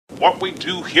What we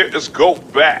do here is go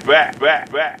back.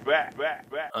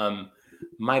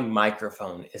 My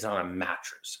microphone is on a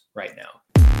mattress right now.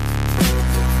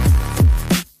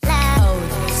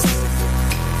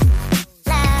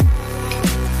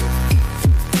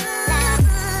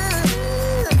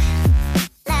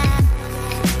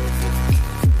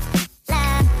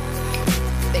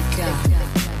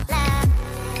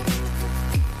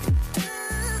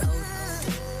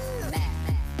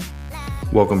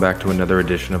 Welcome back to another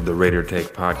edition of the Raider Take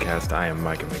podcast. I am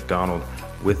Micah McDonald.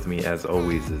 With me, as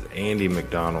always, is Andy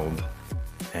McDonald.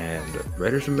 And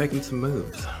Raiders are making some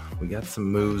moves. We got some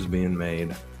moves being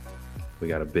made. We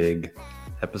got a big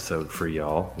episode for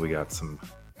y'all. We got some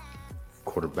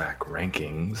quarterback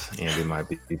rankings. Andy might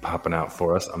be popping out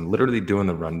for us. I'm literally doing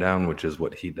the rundown, which is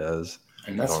what he does.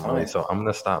 And that's fine. So I'm going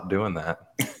to stop doing that.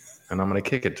 And I'm going to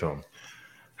kick it to him.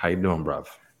 How you doing, bruv?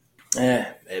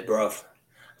 Hey, bruv.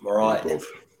 I'm all right.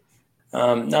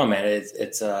 No, man,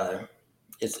 it's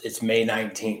May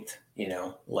 19th,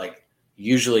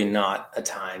 usually not a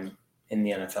time in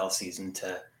the NFL season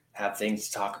to have things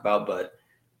to talk about. But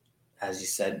as you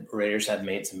said, Raiders have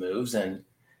made some moves and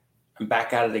I'm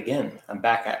back at it again. I'm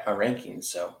back at my rankings.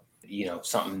 So,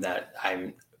 something that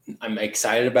I'm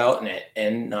excited about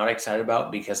and not excited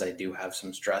about because I do have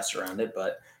some stress around it,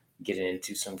 but getting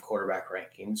into some quarterback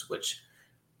rankings, which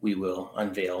we will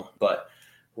unveil. But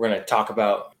we're going to talk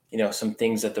about, some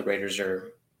things that the Raiders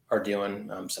are doing,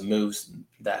 some moves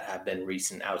that have been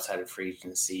recent outside of free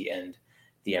agency and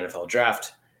the NFL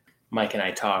draft. Mike and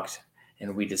I talked,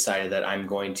 and we decided that I'm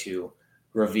going to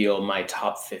reveal my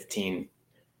top 15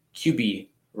 QB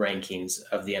rankings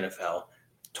of the NFL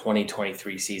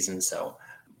 2023 season. So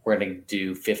we're going to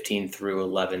do 15 through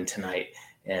 11 tonight,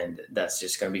 and that's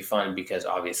just going to be fun because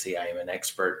obviously I am an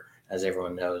expert, as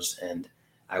everyone knows, and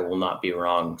I will not be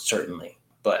wrong, certainly.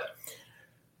 But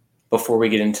before we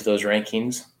get into those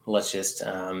rankings, let's just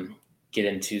get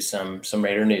into some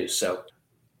Raider news. So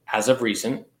as of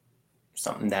recent,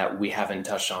 something that we haven't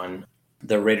touched on,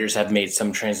 the Raiders have made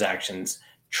some transactions,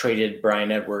 traded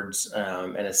Bryan Edwards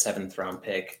and a 7th-round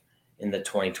pick in the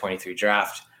 2023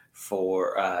 draft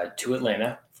to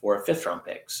Atlanta for a 5th-round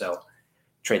pick. So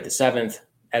trade the 7th,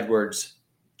 Edwards,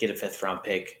 get a 5th-round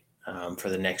pick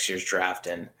for the next year's draft.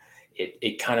 And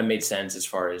it kind of made sense as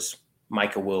far as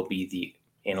Micah will be the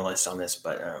analyst on this,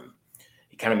 but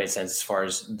it kind of made sense as far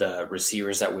as the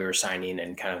receivers that we were signing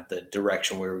and kind of the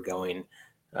direction we were going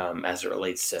as it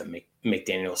relates to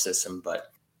McDaniel's system.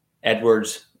 But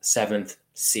Edwards, 7th,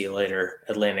 see you later.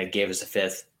 Atlanta gave us a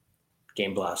 5th,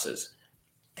 game blouses.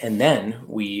 And then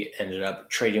we ended up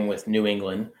trading with New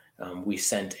England. We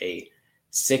sent a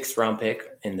 6th-round pick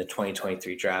in the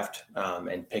 2023 draft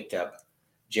and picked up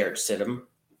Jarrett Stidham.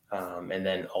 And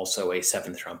then also a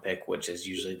 7th-round pick, which is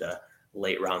usually the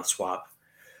late-round swap.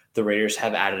 The Raiders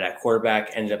have added at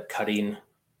quarterback, ended up cutting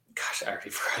 – I already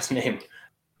forgot his name.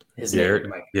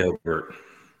 Garrett Gilbert.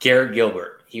 Garrett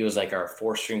Gilbert. He was like our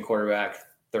 4th-string quarterback,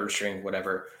 3rd-string,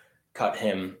 whatever. Cut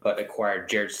him, but acquired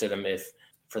Jarrett Stidham.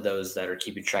 For those that are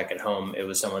keeping track at home, it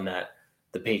was someone that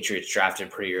the Patriots drafted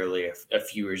pretty early a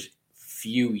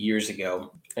few years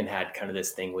ago and had kind of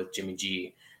this thing with Jimmy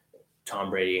G, Tom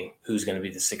Brady, who's going to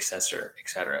be the successor, et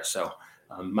cetera. So,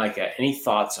 Micah, any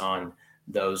thoughts on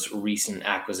those recent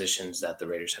acquisitions that the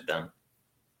Raiders have done?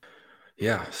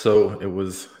 Yeah, so it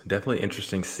was definitely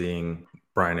interesting seeing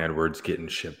Bryan Edwards getting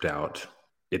shipped out.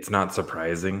 It's not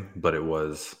surprising, but it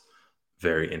was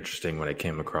very interesting when it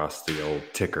came across the old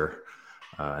ticker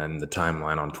and the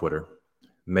timeline on Twitter.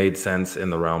 Made sense in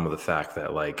the realm of the fact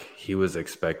that, he was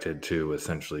expected to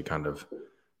essentially kind of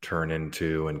turn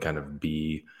into and kind of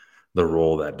be the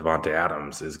role that Davante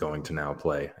Adams is going to now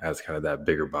play as kind of that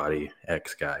bigger body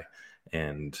X guy.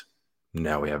 And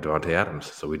now we have Davante Adams,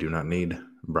 so we do not need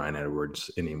Bryan Edwards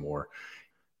anymore.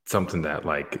 Something that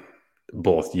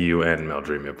both you and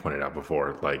Meldream have pointed out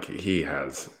before, he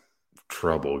has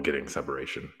trouble getting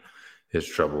separation. His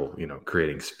trouble,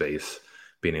 creating space,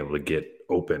 being able to get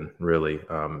open really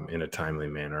in a timely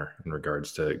manner in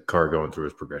regards to Carr going through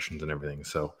his progressions and everything.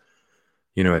 So,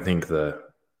 I think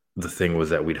the thing was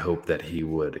that we'd hope that he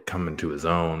would come into his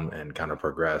own and kind of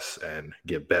progress and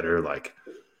get better,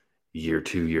 year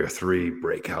 2, year 3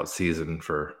 breakout season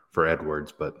for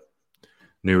Edwards. But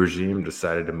new regime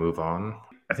decided to move on.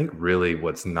 I think really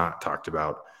what's not talked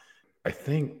about, I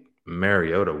think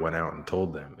Mariota went out and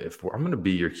told them, if I'm going to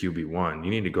be your QB1,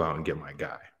 you need to go out and get my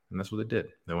guy. And that's what they did.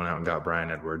 They went out and got Bryan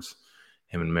Edwards,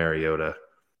 him and Mariota.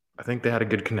 I think they had a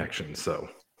good connection. So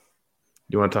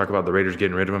you want to talk about the Raiders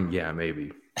getting rid of him? Yeah,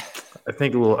 maybe. I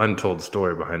think a little untold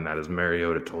story behind that is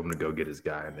Mariota told him to go get his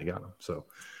guy, and they got him. So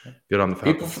good on the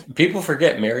Falcons. People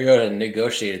forget Mariota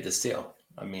negotiated this deal.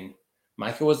 I mean,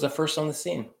 Micah was the first on the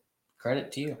scene.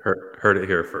 Credit to you. Heard it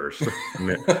here first.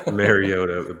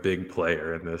 Mariota, a big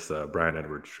player in this Bryan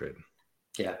Edwards trade.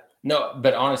 Yeah. No,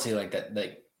 but honestly, like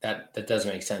that does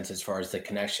make sense as far as the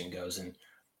connection goes. And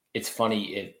it's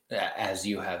funny, as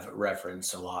you have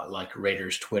referenced a lot, like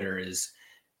Raiders Twitter is,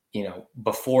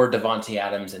 before Davante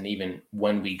Adams, and even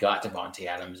when we got Davante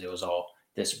Adams, it was all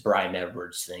this Bryan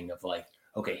Edwards thing of like,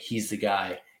 okay, he's the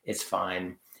guy, it's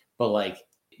fine. But like,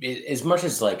 as much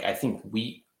as like, I think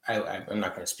I'm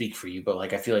not going to speak for you, but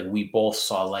like, I feel like we both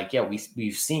saw like, yeah,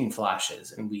 we've seen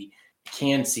flashes and we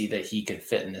can see that he could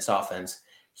fit in this offense.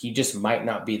 He just might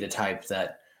not be the type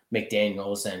that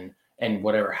McDaniels and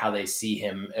whatever, how they see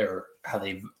him or how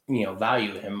they,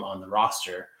 value him on the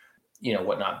roster,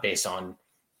 whatnot, based on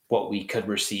what we could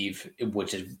receive,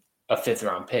 which is a 5th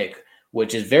round pick,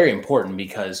 which is very important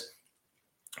because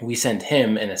we sent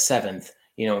him in a 7th,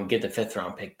 and get the 5th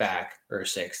round pick back, or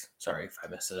 6th. Sorry if I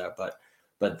messed it up,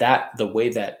 but that the way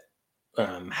that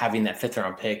having that 5th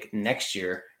round pick next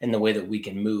year and the way that we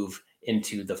can move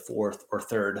into the 4th or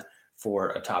 3rd for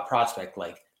a top prospect,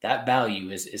 like that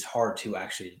value is hard to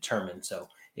actually determine. So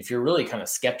if you're really kind of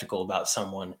skeptical about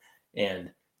someone and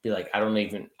be like,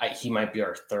 he might be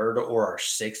our 3rd or our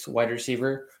 6th wide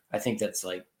receiver, I think that's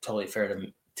like totally fair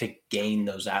to gain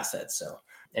those assets. So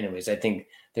anyways, I think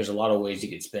there's a lot of ways you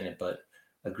could spin it, but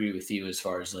agree with you as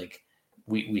far as like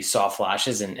we saw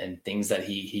flashes and things that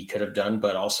he could have done,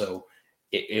 but also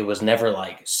it was never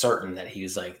like certain that he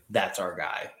was like, that's our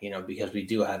guy, because we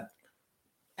do have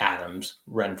Adams,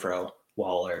 Renfro,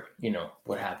 Waller,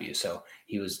 what have you. So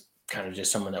he was kind of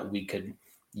just someone that we could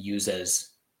use as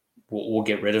we'll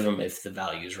get rid of him if the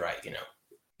value is right,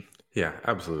 Yeah,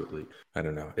 absolutely. I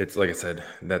don't know. It's like I said,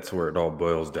 that's where it all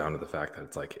boils down to the fact that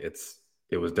it's like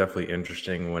it was definitely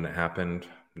interesting when it happened.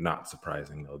 Not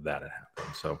surprising though that it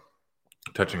happened. So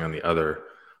touching on the other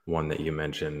one that you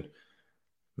mentioned,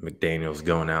 McDaniels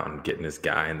going out and getting his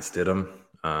guy in Stidham.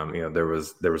 There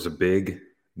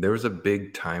was a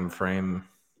big time frame,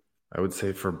 I would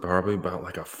say, for probably about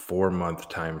like a 4-month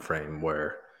time frame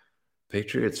where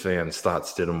Patriots fans thought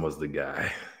Stidham was the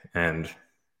guy. And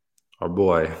our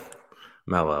boy,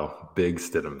 Mello, big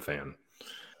Stidham fan.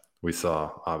 We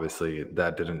saw, obviously,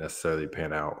 that didn't necessarily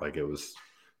pan out like it was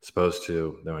supposed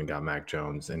to. Then we got Mac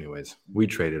Jones. Anyways, we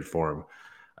traded for him.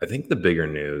 I think the bigger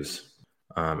news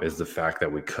is the fact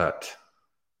that we cut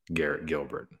Garrett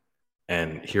Gilbert.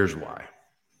 And here's why.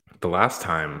 The last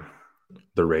time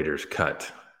the Raiders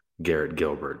cut Garrett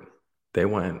Gilbert, they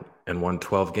went and won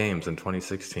 12 games in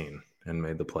 2016 and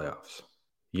made the playoffs.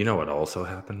 You know what also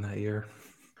happened that year?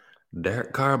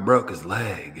 Derek Carr broke his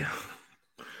leg.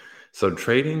 So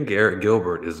trading Garrett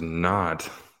Gilbert is not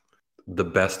the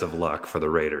best of luck for the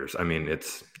Raiders. I mean,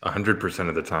 it's 100%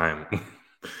 of the time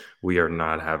we are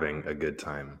not having a good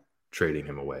time trading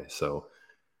him away. So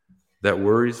that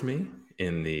worries me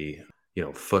in the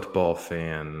football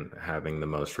fan having the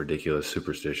most ridiculous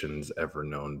superstitions ever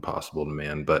known possible to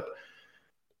man. But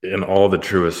in all the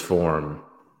truest form,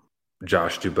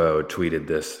 Josh Dubow tweeted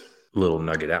this little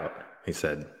nugget out. He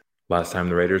said, last time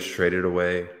the Raiders traded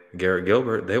away Garrett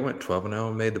Gilbert, they went 12-0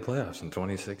 and made the playoffs in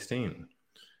 2016.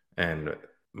 And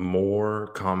more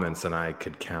comments than I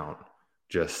could count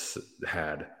just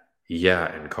had,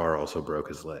 yeah, and Carr also broke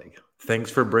his leg. Thanks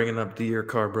for bringing up the year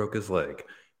Carr broke his leg.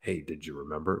 Hey, did you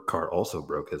remember? Carr also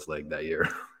broke his leg that year.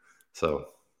 So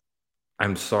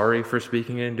I'm sorry for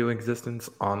speaking it into existence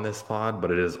on this pod,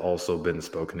 but it has also been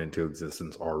spoken into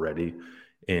existence already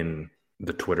in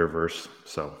the Twitterverse.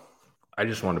 So I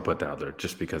just wanted to put that out there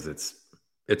just because it's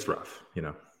rough,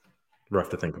 rough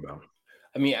to think about.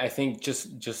 I mean, I think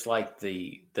just like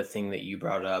the thing that you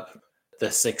brought up,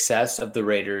 the success of the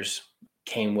Raiders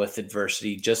came with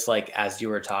adversity. Just like as you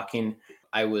were talking,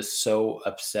 I was so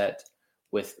upset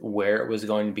with where it was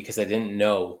going because I didn't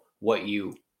know where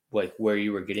you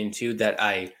were getting to, that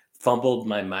I fumbled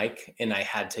my mic and I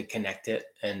had to connect it.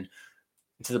 And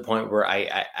to the point where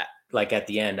I like at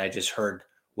the end, I just heard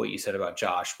what you said about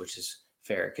Josh, which is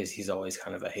fair because he's always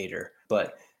kind of a hater,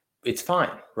 but it's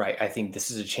fine, right? I think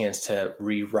this is a chance to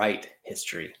rewrite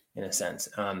history in a sense.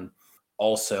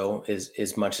 Also,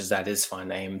 as much as that is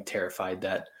fine, I am terrified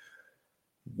that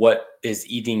what is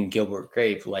eating Gilbert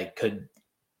Grape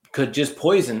could just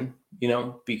poison,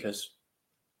 because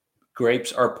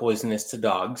grapes are poisonous to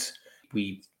dogs.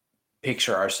 We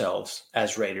picture ourselves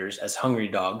as Raiders, as hungry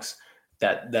dogs,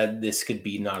 that this could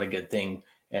be not a good thing,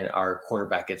 and our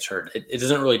quarterback gets hurt. It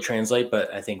doesn't really translate,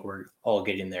 but I think we're all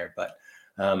getting there. But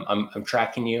I'm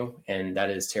tracking you, and that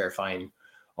is terrifying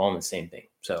all in the same thing.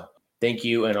 So thank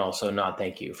you, and also not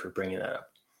thank you for bringing that up.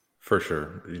 For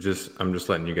sure. I'm just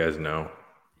letting you guys know.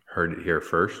 Heard it here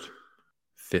first.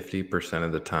 50%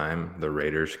 of the time the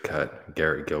Raiders cut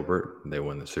Garrett Gilbert, they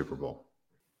win the Super Bowl.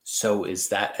 So is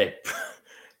that a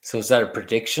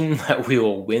prediction that we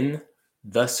will win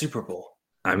the Super Bowl?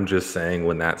 I'm just saying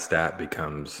when that stat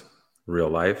becomes real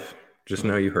life, just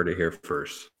know you heard it here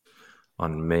first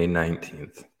on May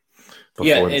 19th.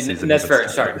 Yeah, and that's fair.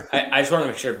 Sorry. I just want to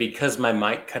make sure because my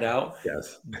mic cut out.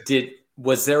 Yes.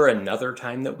 Was there another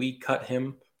time that we cut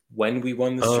him when we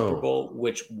won the Super Bowl,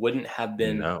 which wouldn't have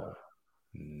been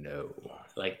No.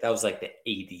 Like that was like the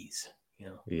 80s, you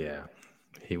know. Yeah.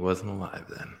 He wasn't alive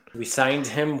then. We signed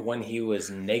him when he was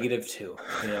 -2,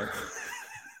 you know.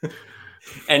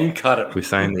 And cut him. We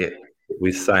signed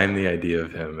the idea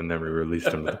of him and then we released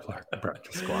him to the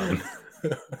practice squad.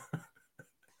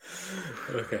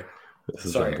 Okay.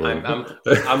 Sorry,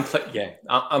 I'm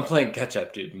playing catch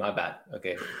up, dude. My bad.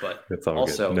 Okay, but it's all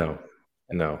also good.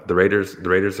 No. The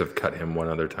Raiders have cut him one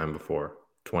other time before.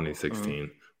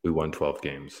 2016, we won 12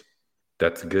 games.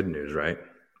 That's good news, right?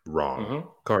 Wrong.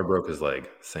 Carr broke his leg,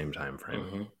 same time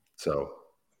frame. So,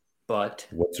 but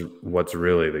what's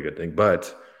really the good thing?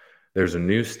 But there's a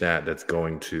new stat that's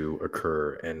going to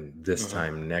occur, and this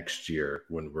time next year,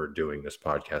 when we're doing this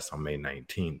podcast on May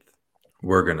 19th,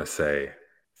 we're gonna say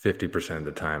 50% of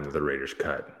the time that the Raiders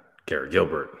cut Garrett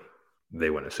Gilbert, they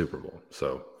win a Super Bowl.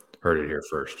 So heard it here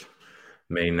first.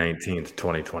 May 19th,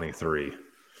 2023.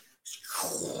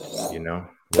 You know,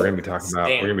 we're gonna be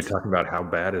talking about how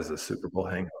bad is the Super Bowl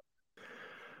hangout.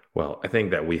 Well, I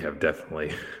think that we have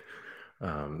definitely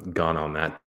gone on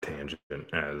that tangent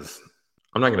as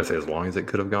I'm not gonna say as long as it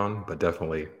could have gone, but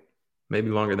definitely maybe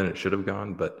longer than it should have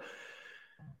gone. But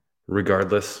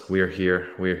regardless, we are here.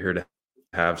 We are here to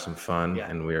have some fun,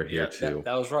 and we are here to.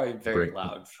 That was probably very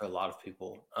loud for a lot of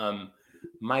people.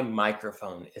 My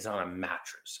microphone is on a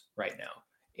mattress right now,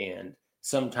 and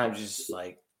sometimes it's just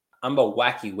like I'm a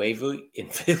wacky wavy,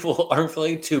 and people aren't for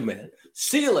like 2 minutes.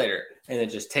 See you later, and it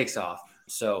just takes off.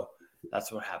 So that's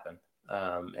what happened,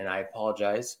 and I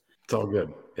apologize. It's all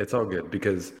good. It's all good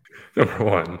because number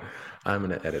one, I'm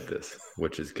going to edit this,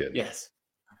 which is good. Yes,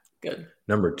 good.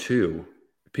 Number two,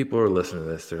 people are listening to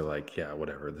this. They're like, yeah,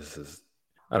 whatever. This is.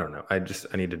 I don't know. I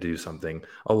need to do something.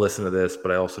 I'll listen to this,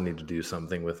 but I also need to do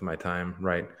something with my time,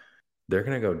 right? They're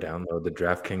going to go download the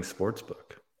DraftKings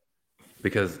Sportsbook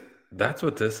because that's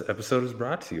what this episode is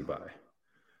brought to you by.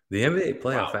 The NBA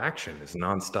playoff action is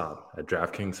nonstop at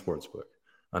DraftKings Sportsbook,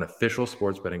 an official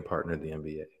sports betting partner of the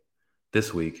NBA.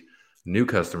 This week, new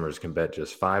customers can bet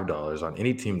just $5 on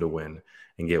any team to win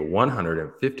and get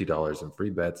 $150 in free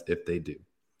bets if they do.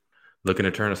 Looking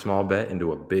to turn a small bet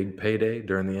into a big payday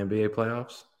during the NBA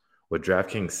playoffs? With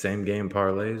DraftKings same-game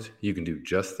parlays, you can do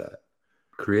just that.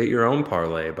 Create your own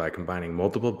parlay by combining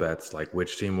multiple bets like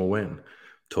which team will win,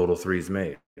 total threes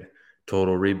made,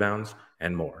 total rebounds,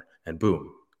 and more. And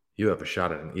boom, you have a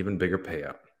shot at an even bigger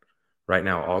payout. Right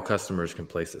now, all customers can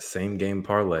place a same-game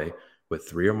parlay with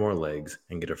 3 or more legs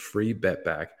and get a free bet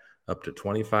back up to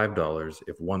 $25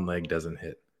 if one leg doesn't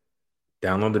hit.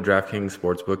 Download the DraftKings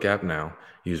Sportsbook app now.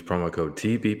 Use promo code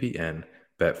TPPN.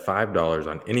 Bet $5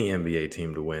 on any NBA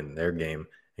team to win their game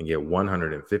and get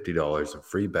 $150 in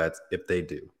free bets if they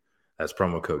do. That's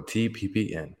promo code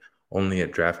TPPN only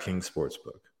at DraftKings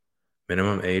Sportsbook.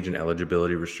 Minimum age and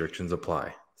eligibility restrictions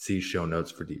apply. See show notes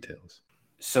for details.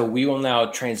 So we will now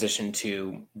transition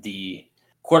to the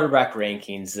quarterback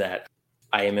rankings that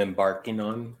I am embarking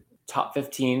on. Top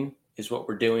 15 is what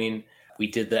we're doing. We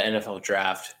did the NFL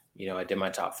draft. You know, I did my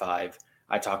top 5.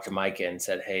 I talked to Micah and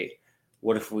said, hey,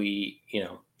 what if we,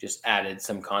 just added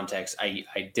some context?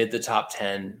 I did the top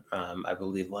 10, I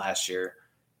believe, last year.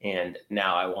 And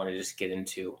now I want to just get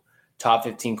into top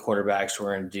 15 quarterbacks.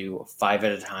 We're going to do 5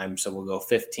 at a time. So we'll go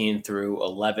 15 through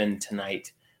 11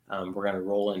 tonight. We're going to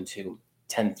roll into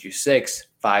 10 through 6,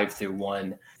 5 through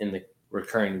 1 in the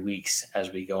recurring weeks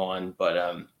as we go on.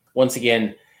 But once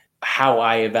again, how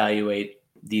I evaluate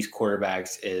these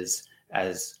quarterbacks is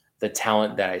as the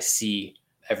talent that I see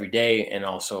every day. And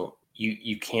also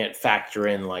you can't factor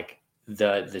in like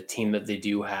the team that they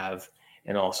do have.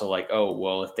 And also like, oh,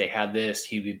 well, if they had this,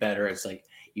 he'd be better. It's like,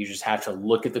 you just have to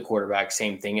look at the quarterback,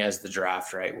 same thing as the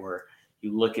draft, right? Where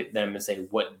you look at them and say,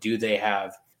 what do they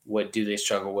have? What do they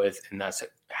struggle with? And that's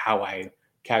how I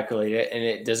calculate it. And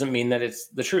it doesn't mean that it's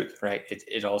the truth, right?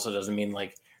 It also doesn't mean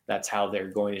like that's how they're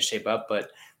going to shape up.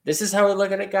 But this is how I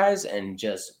look at it, guys. And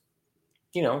just,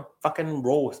 fucking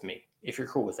roll with me if you're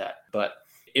cool with that. But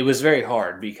it was very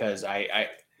hard because I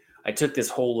took this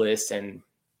whole list and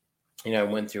I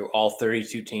went through all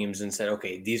 32 teams and said,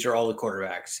 okay, these are all the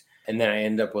quarterbacks. And then I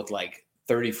ended up with like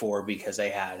 34 because I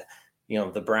had,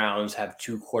 the Browns have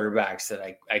 2 quarterbacks that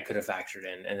I could have factored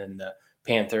in. And then the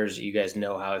Panthers, you guys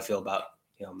know how I feel about,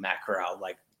 Matt Corral,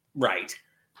 like, right.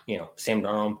 Sam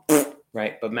Darnold,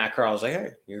 right. But Matt Corral was like, hey,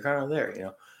 you're kind of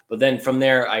there, But then from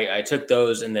there, I took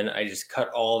those and then I just cut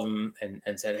all of them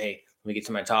and said, hey, let me get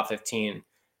to my top 15.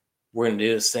 We're going to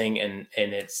do this thing. And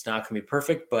it's not going to be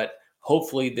perfect, but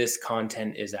hopefully this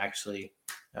content is actually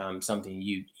something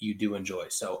you do enjoy.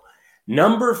 So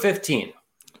number 15.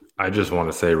 I just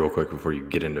want to say real quick before you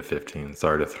get into 15,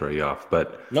 sorry to throw you off,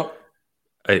 but nope.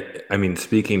 I mean,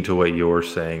 speaking to what you're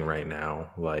saying right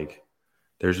now, like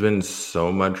there's been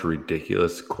so much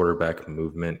ridiculous quarterback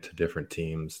movement to different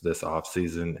teams this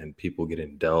offseason and people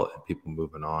getting dealt and people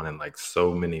moving on and like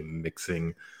so many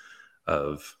mixing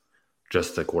of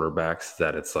just the quarterbacks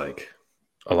that it's like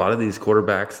a lot of these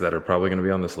quarterbacks that are probably going to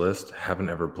be on this list haven't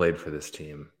ever played for this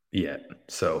team yet.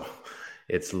 So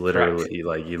it's literally Correct.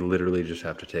 like you literally just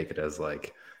have to take it as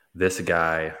like this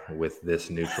guy with this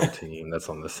neutral team that's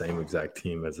on the same exact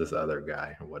team as this other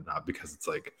guy and whatnot, because it's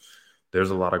like there's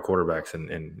a lot of quarterbacks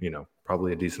and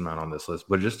probably a decent amount on this list,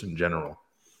 but just in general,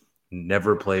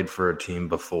 never played for a team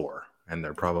before. And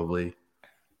they're probably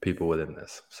people within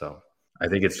this. So I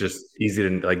think it's just easy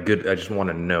to like good. I just want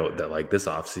to note that like this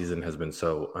offseason has been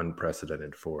so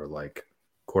unprecedented for like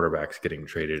quarterbacks getting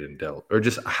traded and dealt, or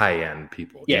just high end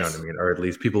people. Yes. You know what I mean? Or at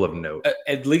least people of note.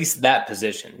 At least that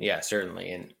position. Yeah,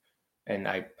 certainly. And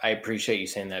I appreciate you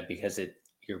saying that because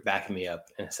you're backing me up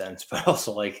in a sense, but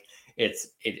also like it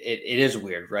is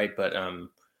weird, right? But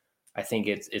I think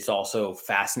it's also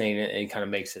fascinating and it kind of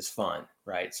makes this fun,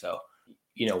 right? So,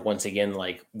 once again,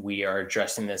 like we are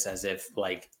addressing this as if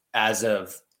like as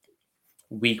of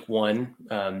week 1,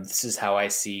 this is how I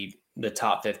see the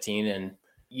top 15. And,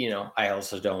 I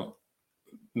also don't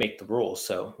make the rules.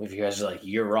 So if you guys are like,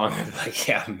 you're wrong, I'm like,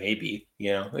 yeah, maybe,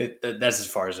 that's as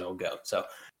far as it'll go. So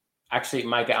actually,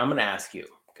 Micah, I'm going to ask you,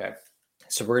 okay?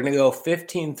 So we're going to go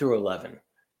 15 through 11.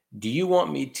 Do you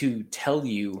want me to tell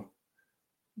you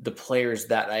the players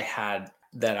that I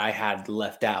had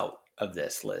left out of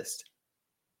this list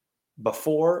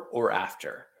before or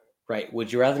after, right?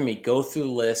 Would you rather me go through the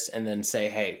list and then say,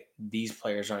 hey, these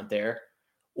players aren't there?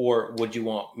 Or would you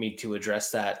want me to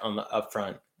address that on the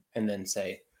upfront and then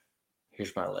say,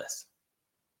 here's my list?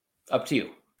 Up to you.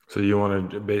 So you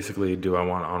want to basically do I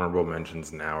want honorable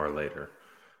mentions now or later?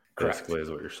 Correct. Basically is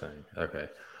what you're saying. Okay.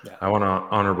 Yeah. I want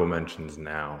honorable mentions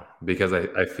now because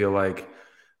I feel like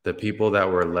the people that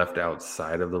were left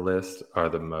outside of the list are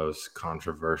the most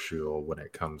controversial when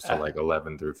it comes to like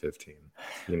 11 through 15.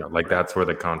 Like that's where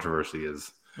the controversy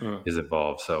is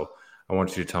involved. So I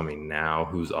want you to tell me now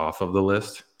who's off of the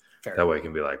list. Fair. That way I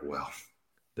can be like, well,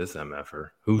 this MFer,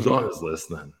 who's on his list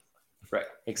then? Right.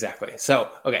 Exactly. So,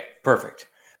 okay, perfect.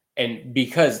 And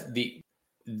because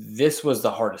this was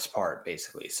the hardest part,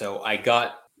 basically. So I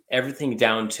got everything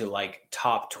down to like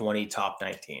top 20, top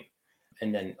 19.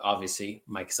 And then obviously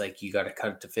Mike's like, you got to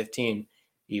cut it to 15,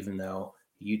 even though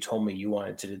you told me you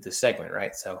wanted to do this segment,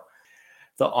 right? So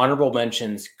the honorable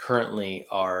mentions currently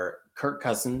are Kirk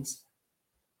Cousins,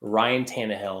 Ryan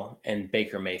Tannehill, and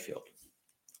Baker Mayfield.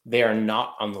 They are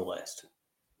not on the list.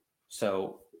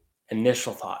 So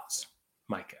initial thoughts,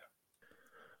 Micah.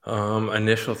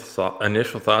 Initial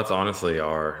thoughts honestly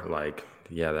are like,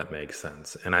 yeah, that makes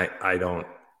sense. And I don't,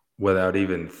 without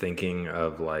even thinking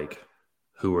of like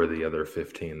who are the other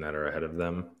 15 that are ahead of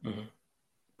them,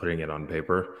 putting it on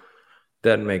paper,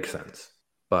 that makes sense.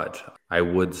 But I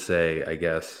would say, I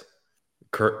guess,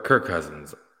 Kirk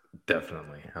Cousins,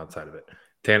 definitely outside of it.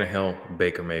 Tannehill,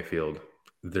 Baker Mayfield,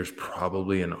 there's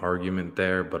probably an argument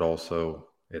there, but also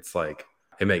it's like,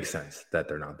 it makes sense that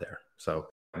they're not there. So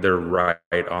they're right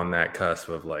on that cusp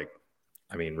of like,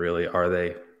 I mean, really, are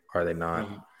they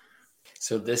not?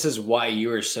 So this is why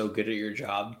you are so good at your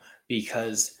job,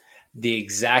 because the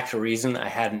exact reason I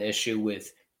had an issue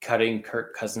with cutting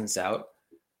Kirk Cousins out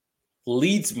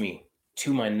leads me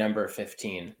to my number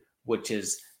 15, which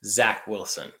is Zach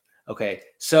Wilson. Okay,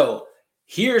 so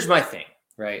here's my thing,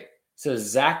 right? So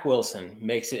Zach Wilson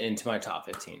makes it into my top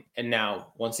 15. And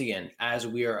now, once again, as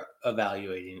we are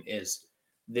evaluating is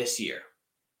this year,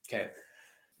 okay,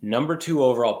 number 2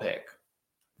 overall pick,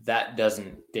 that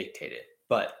doesn't dictate it.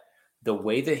 But the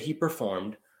way that he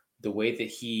performed, the way that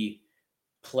he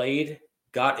played,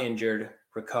 got injured,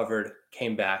 recovered,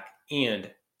 came back,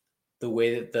 and the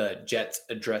way that the Jets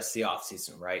addressed the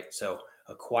offseason, right? So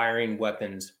acquiring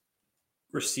weapons,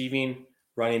 receiving,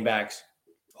 running backs,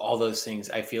 all those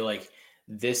things. I feel like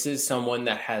this is someone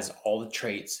that has all the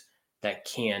traits that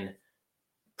can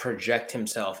project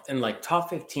himself. And like top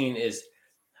 15 is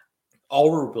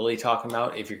all we're really talking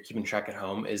about, if you're keeping track at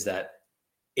home, is that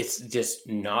it's just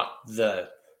not the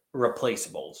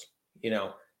replaceables.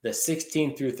 The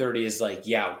 16 through 30 is like,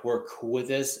 yeah, we're cool with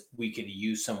this. We could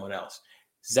use someone else.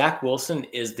 Zach Wilson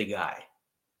is the guy.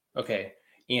 Okay.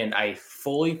 And I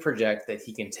fully project that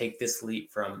he can take this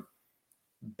leap from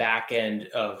back end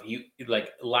of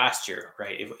like last year,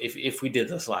 right? If we did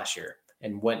this last year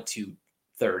and went to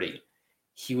 30,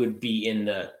 he would be in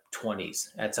the 20s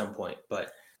at some point.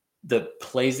 But the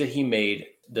plays that he made,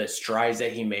 the strides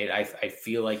that he made, I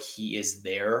feel like he is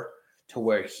there to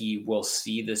where he will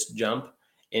see this jump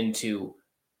into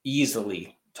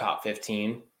easily top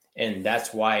 15. And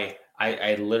that's why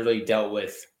I literally dealt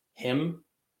with him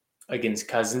against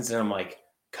Cousins. And I'm like,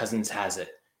 Cousins has it.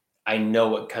 I know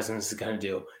what Cousins is going to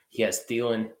do. He has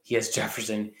Thielen. He has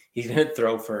Jefferson. He's going to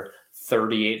throw for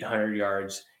 3,800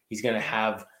 yards. He's going to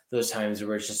have those times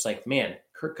where it's just like, man,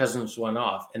 Kirk Cousins went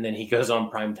off. And then he goes on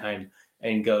primetime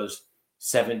and goes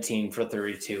 17 for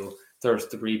 32, throws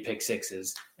 3 pick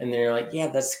sixes. And then you're like, yeah,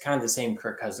 that's kind of the same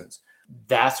Kirk Cousins.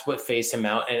 That's what phased him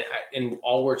out. And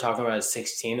all we're talking about is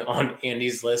 16 on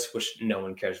Andy's list, which no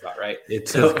one cares about, right? It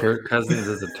says Kirk Cousins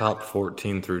is a top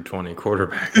 14 through 20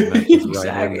 quarterback.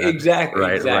 Exactly.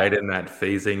 Right in that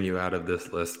phasing you out of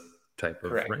this list type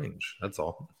of range. That's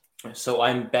all. So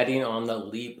I'm betting on the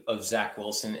leap of Zach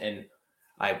Wilson. And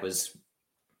I was,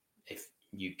 if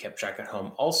you kept track at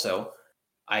home also,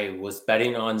 I was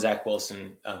betting on Zach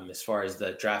Wilson as far as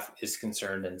the draft is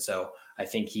concerned. And so I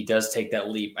think he does take that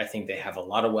leap. I think they have a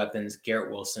lot of weapons.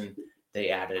 Garrett Wilson, they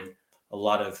added a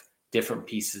lot of different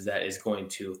pieces that is going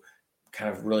to kind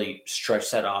of really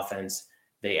stretch that offense.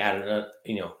 They added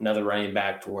another running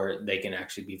back to where they can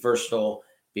actually be versatile,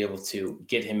 be able to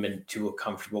get him into a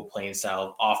comfortable playing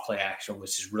style, off play action,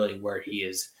 which is really where he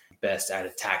is best at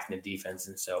attacking the defense.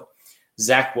 And so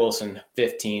Zach Wilson,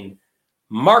 15,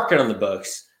 mark it on the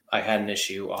books. I had an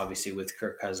issue, obviously, with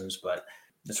Kirk Cousins, but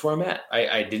that's where I'm at.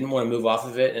 I didn't want to move off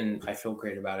of it, and I feel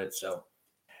great about it. So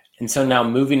now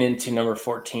moving into number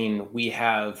 14, we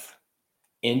have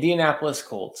Indianapolis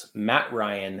Colts, Matt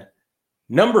Ryan,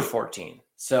 number 14.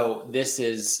 So this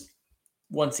is,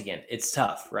 once again, it's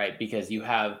tough, right? Because you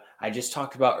have, I just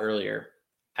talked about earlier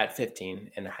at 15,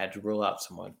 and I had to rule out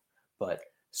someone, but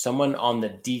someone on the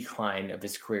decline of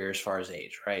his career as far as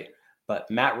age, right? But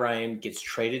Matt Ryan gets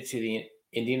traded to the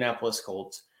Indianapolis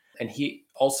Colts, and he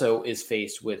also is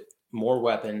faced with more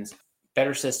weapons,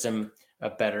 better system, a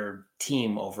better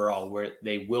team overall, where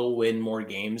they will win more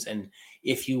games. And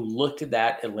if you looked at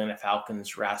that Atlanta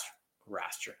Falcons roster,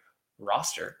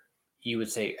 you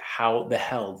would say, how the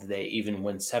hell did they even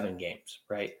win 7 games,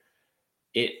 right?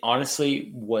 It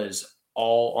honestly was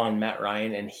all on Matt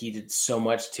Ryan, and he did so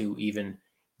much to even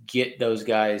get those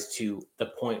guys to the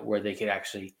point where they could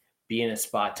actually be in a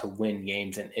spot to win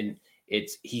games. And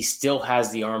he still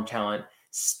has the arm talent,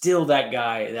 still that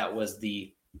guy that was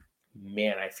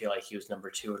I feel like he was number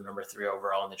 2 or number 3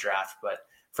 overall in the draft, but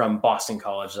from Boston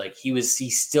College, like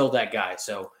he's still that guy.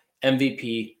 So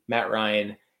MVP, Matt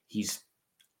Ryan, he's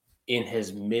in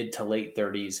his mid to late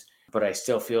 30s, but I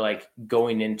still feel like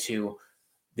going into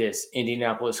this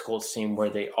Indianapolis Colts team where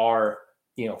they are,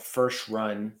 first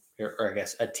run, or I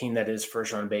guess a team that is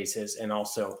first run basis and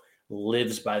also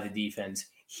lives by the defense,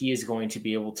 he is going to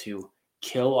be able to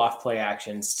kill off play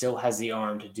action, still has the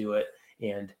arm to do it.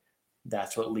 And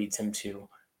that's what leads him to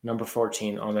number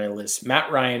 14 on my list.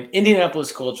 Matt Ryan,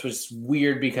 Indianapolis Colts, was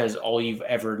weird because all you've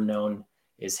ever known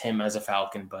is him as a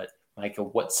Falcon. But Micah,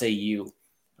 what say you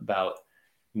about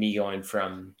me going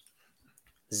from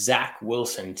Zach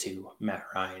Wilson to Matt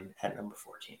Ryan at number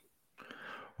 14?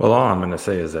 Well, all I'm going to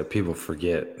say is that people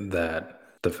forget that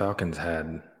the Falcons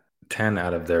had 10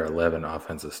 out of their 11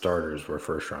 offensive starters were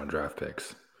first-round draft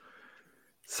picks.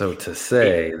 So to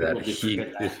say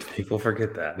people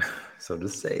forget that. So to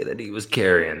say that he was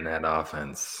carrying that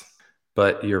offense,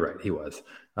 but you're right, he was.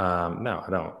 No,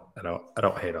 I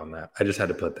don't hate on that. I just had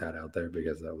to put that out there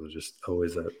because that was just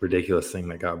always a ridiculous thing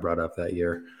that got brought up that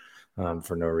year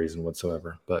for no reason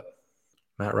whatsoever. But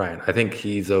Matt Ryan, I think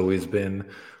he's always been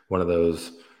one of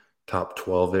those top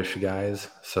 12-ish guys.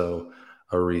 So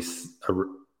a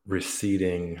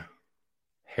receding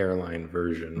hairline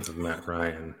version of Matt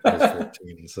Ryan is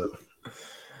 14. So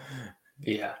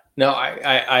yeah, no,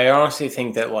 I honestly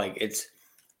think that like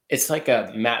it's like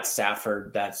a Matt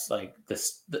Stafford that's like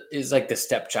this is like the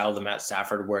stepchild of Matt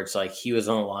Stafford, where it's like he was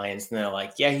on the Lions and they're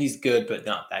like, yeah, he's good, but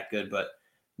not that good. But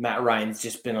Matt Ryan's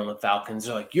just been on the Falcons.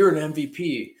 They're like, you're an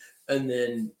MVP, and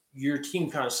then your team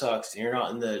kind of sucks and you're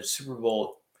not in the Super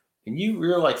Bowl. And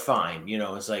you're like, fine.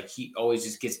 It's like he always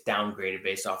just gets downgraded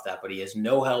based off that, but he has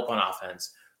no help on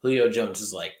offense. Julio Jones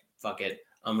is like, fuck it,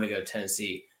 I'm going to go to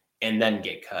Tennessee and then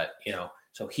get cut,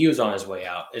 So he was on his way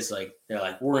out. It's like, they're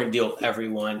like, we're going to deal with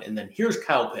everyone. And then here's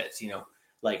Kyle Pitts,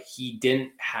 like he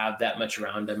didn't have that much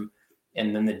around him.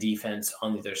 And then the defense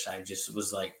on the other side just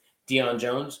was like, Deion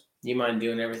Jones, you mind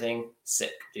doing everything?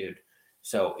 Sick, dude.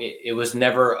 So it was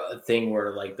never a thing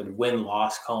where like the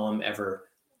win-loss column ever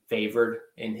favored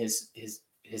in his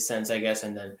sense, I guess.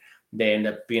 And then they end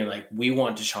up being like, we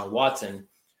want Deshaun Watson.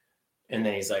 And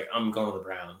then he's like, I'm going to the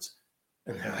Browns.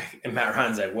 And they're like, and Matt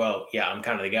Ryan's like, well, yeah, I'm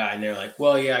kind of the guy. And they're like,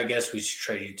 well, yeah, I guess we should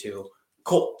trade you to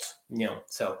Colts,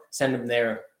 so send him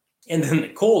there. And then the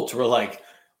Colts were like,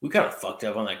 we kind of fucked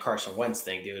up on that Carson Wentz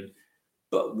thing, dude.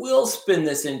 But we'll spin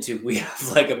this into, we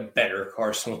have like a better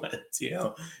Carson Wentz,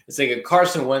 It's like a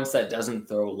Carson Wentz that doesn't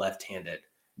throw left-handed.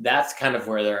 That's kind of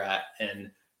where they're at.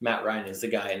 And Matt Ryan is the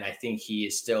guy. And I think he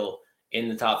is still in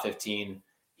the top 15.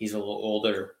 He's a little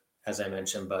older, as I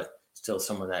mentioned, but still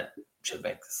someone that should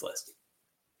make this list.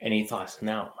 Any thoughts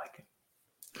now, Mike?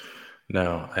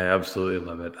 No, I absolutely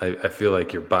love it. I feel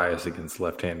like you're biased against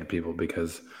left-handed people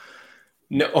because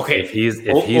if he's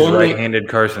right-handed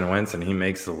Carson Wentz and he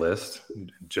makes the list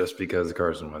just because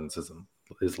Carson Wentz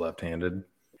is left-handed.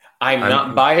 I'm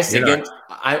not biased against.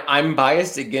 I'm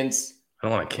biased against. I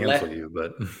don't want to cancel you,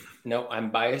 but no,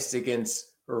 I'm biased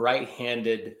against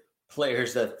right-handed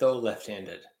players that throw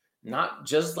left-handed, not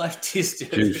just lefties.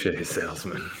 Touche,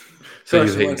 salesman. So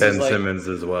you hate Ben Simmons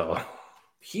as well.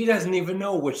 He doesn't even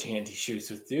know which hand he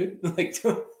shoots with, dude.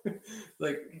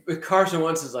 Like Carson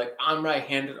Wentz is like, I'm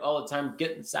right-handed all the time,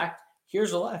 getting sacked.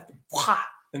 Here's a left,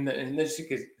 and then she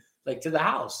gets like to the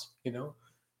house.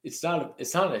 It's not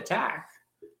an attack.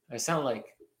 I sound like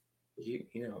you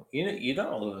don't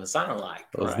know what it sound like.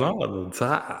 Well, it's not an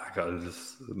attack. I was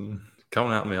just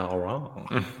coming at me all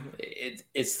wrong.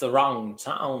 It's the wrong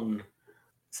sound.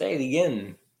 Say it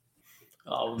again.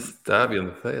 Stab you in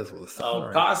the face with a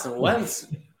soldering. Carson Wentz,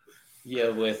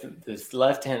 with this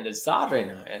left-handed soldering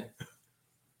iron.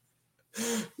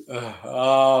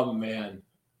 Oh man.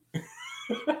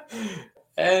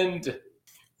 And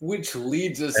which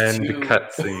leads us to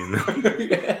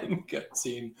cutscene.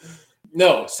 Cutscene.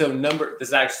 No, so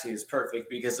this actually is perfect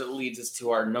because it leads us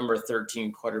to our number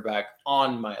 13 quarterback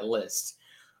on my list,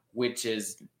 which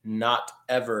is not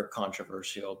ever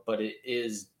controversial, but it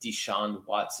is Deshaun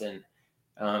Watson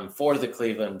for the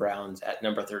Cleveland Browns at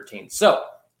number 13. So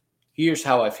here's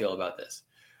how I feel about this.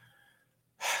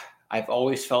 I've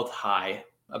always felt high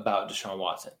about Deshaun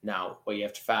Watson. Now, what you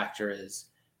have to factor is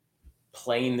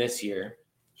playing this year,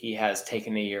 he has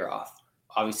taken a year off,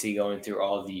 obviously going through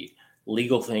all the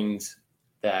legal things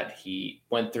that he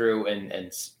went through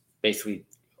and basically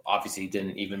obviously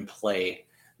didn't even play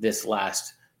this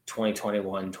last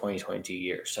 2021-2022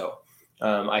 year. So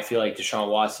I feel like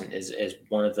Deshaun Watson is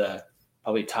one of the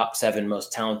probably top 7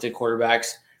 most talented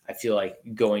quarterbacks. I feel like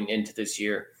going into this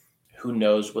year, who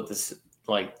knows what this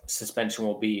suspension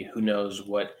will be, who knows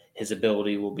what his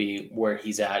ability will be, where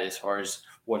he's at as far as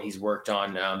what he's worked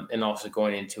on, and also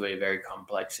going into a very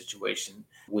complex situation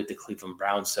with the Cleveland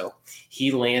Browns. So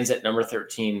he lands at number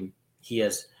 13. He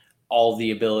has all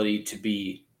the ability to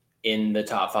be in the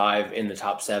top 5, in the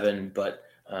top 7, but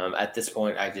at this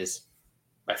point, I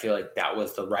feel like that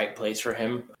was the right place for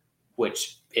him,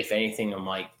 which, if anything, I'm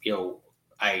like,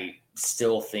 I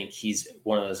still think he's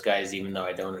one of those guys, even though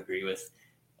I don't agree with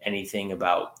anything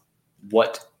about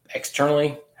what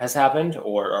externally has happened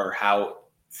or how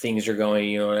things are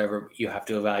going, whatever. You have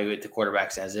to evaluate the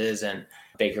quarterbacks as is. And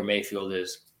Baker Mayfield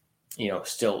is,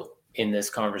 still in this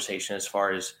conversation as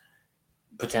far as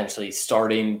potentially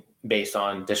starting based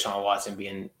on Deshaun Watson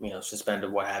being,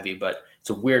 suspended, what have you. But it's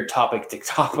a weird topic to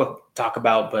talk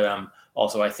about. But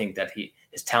also I think that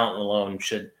his talent alone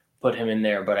should put him in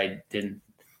there. But I didn't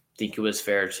think it was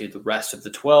fair to the rest of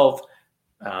the 12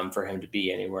 for him to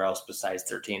be anywhere else besides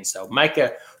 13. So,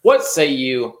 Micah, what say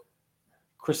you,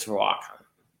 Christopher Walken?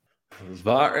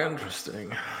 Very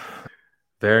interesting.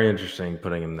 Very interesting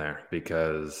putting him there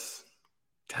because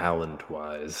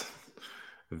talent-wise,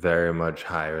 very much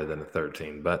higher than a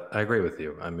 13. But I agree with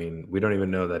you. I mean, we don't even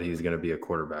know that he's going to be a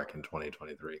quarterback in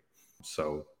 2023.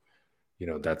 So,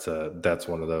 that's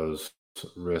one of those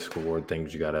risk reward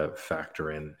things you got to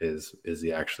factor in. Is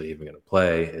he actually even going to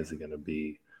play? Is he going to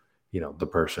be, the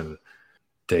person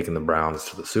taking the Browns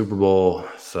to the Super Bowl?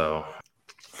 So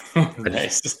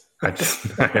nice. I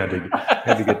had to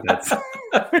get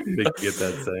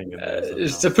that saying in there.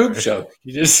 It's a poop joke.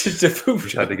 It's a poop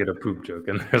joke. Had to get a poop joke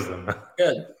in there somehow.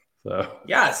 Good. So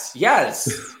yes.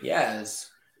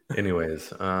 Anyways,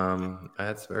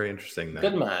 that's very interesting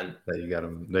Good man. that you got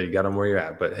him where you're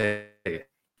at. But hey,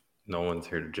 no one's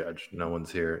here to judge. No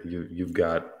one's here. You've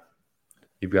got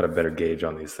a better gauge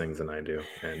on these things than I do,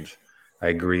 and I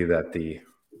agree that the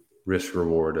risk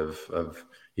reward of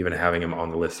even having him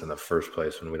on the list in the first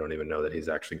place when we don't even know that he's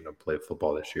actually going to play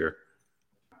football this year,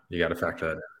 you got to factor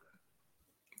that in.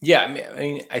 Yeah, I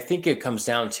mean, I think it comes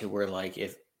down to where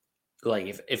if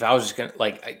I was just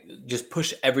gonna just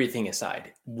push everything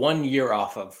aside, 1 year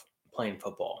off of playing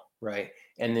football, right?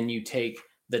 And then you take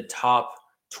the top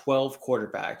 12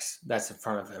 quarterbacks that's in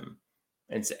front of him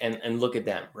and look at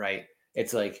them, right?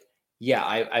 It's like, yeah,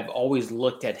 I've always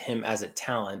looked at him as a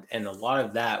talent, and a lot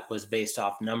of that was based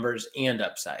off numbers and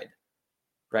upside,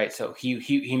 right? So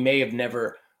he may have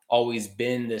never always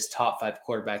been this top 5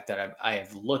 quarterback that I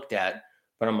have looked at,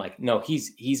 but I'm like, no,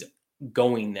 he's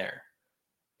going there.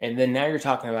 And then now you're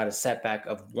talking about a setback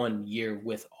of 1 year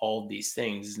with all these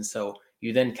things. And so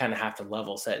you then kind of have to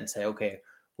level set and say, okay,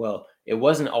 well, it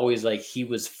wasn't always like he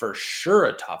was for sure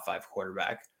a top 5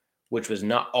 quarterback, which was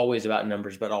not always about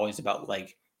numbers, but always about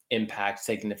impact,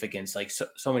 significance,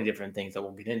 so many different things that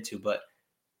we'll get into.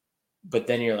 But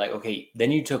then you're like, okay,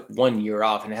 then you took 1 year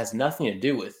off, and it has nothing to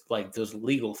do with those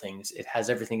legal things. It has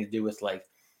everything to do with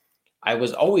I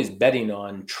was always betting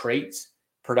on traits,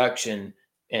 production,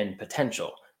 and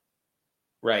potential.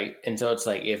 Right. And so it's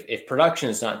like, if production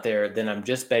is not there, then I'm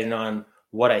just betting on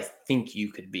what I think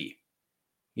you could be,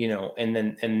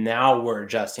 and now we're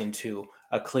adjusting to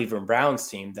a Cleveland Browns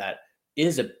team that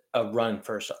is a run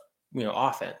first,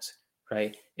 offense.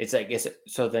 Right. It's like,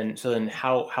 so then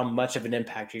how much of an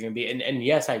impact you're going to be. And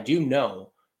yes, I do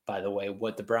know, by the way,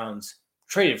 what the Browns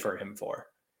traded for him for.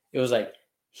 It was like,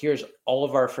 here's all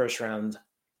of our first rounds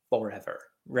forever.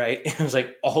 Right. It was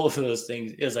like all of those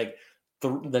things. It was like,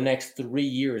 the next 3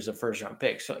 years of first round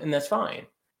picks. So, and that's fine.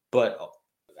 But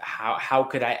how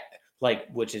could I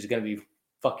which is going to be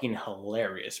fucking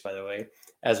hilarious, by the way,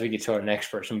 as we get to our next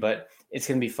person, but it's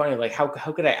going to be funny. How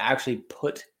could I actually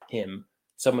put him,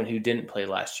 someone who didn't play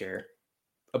last year,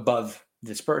 above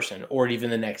this person or even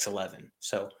the next 11?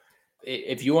 So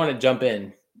if you want to jump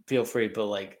in, feel free,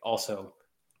 but also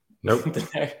nope.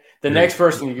 The next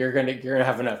person you're gonna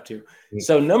have enough to.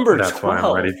 So number 12. That's why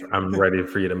I'm ready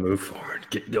for you to move forward.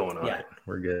 Get going on it.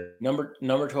 We're good.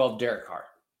 Number 12, Derek Carr.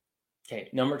 Okay,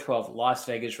 number 12, Las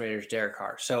Vegas Raiders, Derek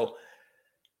Carr. So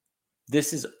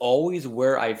this is always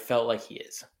where I felt like he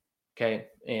is. Okay,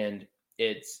 and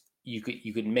it's you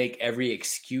could make every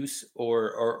excuse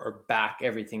or back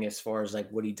everything as far as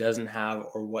what he doesn't have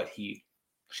or what he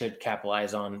should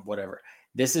capitalize on, whatever.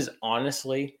 This is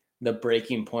honestly the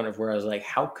breaking point of where I was like,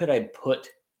 how could I put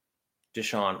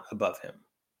Deshaun above him?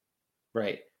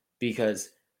 Right. Because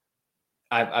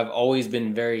I've always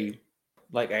been very,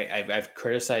 I've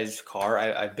criticized Carr.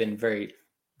 I've been very,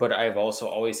 but I've also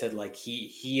always said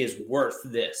he is worth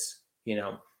this,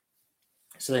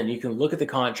 So then you can look at the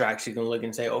contracts, you can look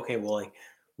and say, okay,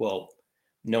 well,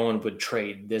 no one would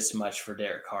trade this much for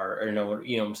Derek Carr, or no one,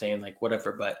 what I'm saying,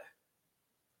 whatever. But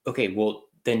okay, well,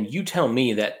 then you tell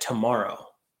me that tomorrow,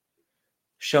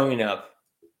 showing up,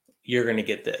 you're going to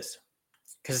get this,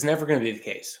 because it's never going to be the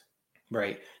case,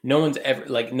 right? No one's ever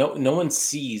no one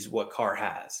sees what Carr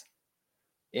has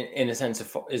in a sense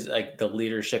of is the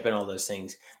leadership and all those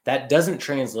things. That doesn't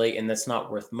translate, and that's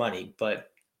not worth money. But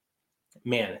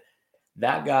man,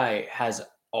 that guy has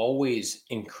always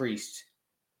increased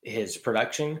his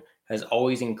production, has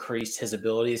always increased his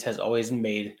abilities, has always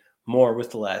made more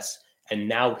with less, and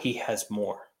now he has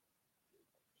more.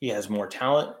 He has more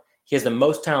talent. He has the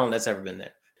most talent that's ever been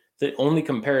there. The only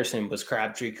comparison was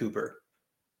Crabtree Cooper,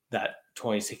 that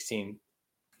 2016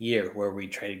 year where we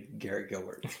traded Garrett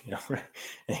Gilbert, right?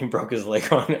 And he broke his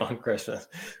leg on Christmas.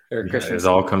 It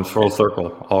all comes full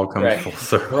circle. Full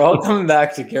circle. We're all coming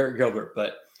back to Garrett Gilbert,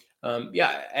 but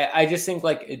I just think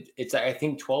it's. I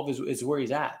think 12 is where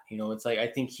he's at. It's I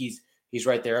think he's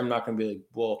right there. I'm not going to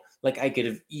be I could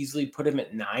have easily put him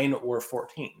at 9 or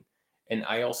 14. And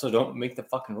I also don't make the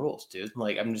fucking rules, dude.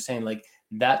 I'm just saying,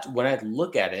 that when I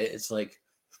look at it, it's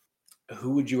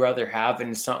who would you rather have?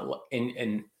 And it's not,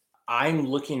 and I'm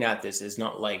looking at this as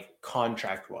not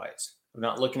contract wise. I'm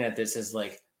not looking at this as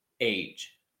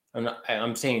age.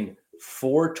 I'm saying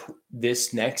for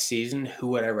this next season, who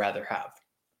would I rather have?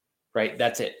 Right.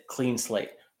 That's it. Clean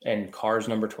slate. And Carr's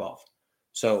number 12.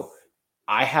 So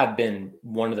I have been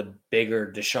one of the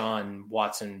bigger Deshaun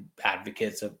Watson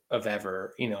advocates of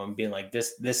ever, and being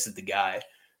this is the guy.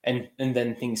 And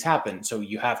then things happen. So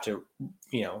you have to,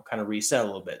 kind of reset a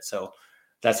little bit. So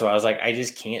that's why I was I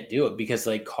just can't do it, because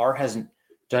Carr hasn't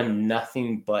done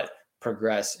nothing but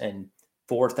progress, and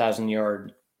 4,000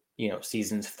 yard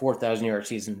seasons, 4,000 yard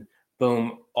season,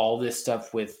 boom, all this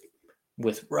stuff with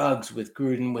Ruggs, with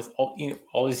Gruden, with all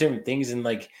these different things. And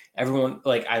like everyone,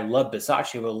 like I love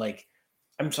Bisaccia, but like,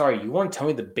 I'm sorry, you want to tell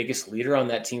me the biggest leader on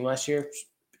that team last year?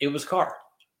 It was Carr.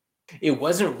 It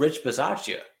wasn't Rich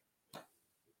Bisaccia.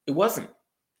 It wasn't.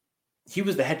 He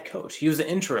was the head coach. He was the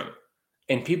interim.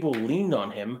 And people leaned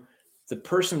on him. The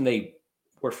person they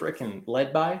were freaking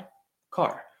led by,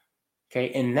 Carr. Okay.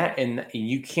 And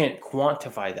you can't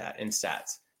quantify that in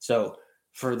stats. So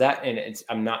for that, and it's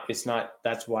not,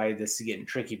 that's why this is getting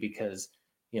tricky because,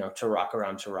 to rock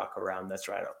around, that's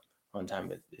right up on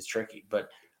time. It's tricky. But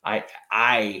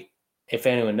I, if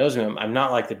anyone knows me, I'm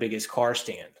not like the biggest Carr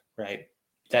stand, right?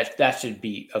 That should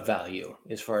be a value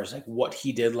as far as like what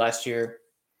he did last year.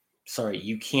 Sorry,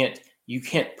 you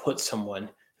can't put someone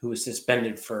who was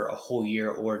suspended for a whole year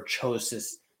or chose to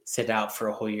sit out for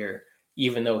a whole year,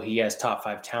 even though he has top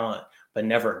 5 talent, but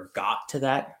never got to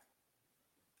that,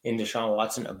 in Deshaun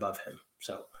Watson above him.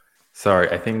 So sorry,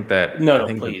 I think that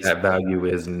please. That value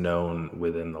is known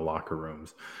within the locker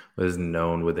rooms, is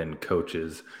known within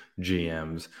coaches,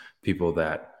 GMs, people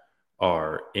that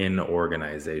are in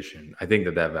organization. I think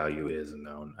that value is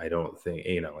known. I don't think,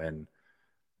 and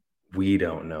we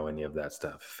don't know any of that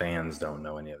stuff. Fans don't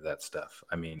know any of that stuff.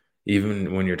 I mean,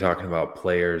 even when you're talking about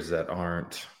players that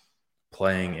aren't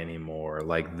playing anymore,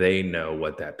 like they know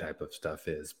what that type of stuff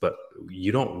is, but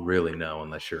you don't really know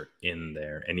unless you're in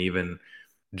there. And even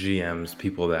GMs,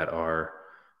 people that are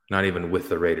not even with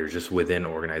the Raiders, just within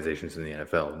organizations in the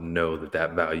NFL, know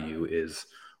that value is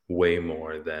way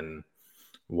more than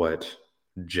what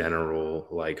general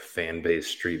like fan base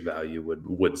street value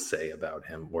would say about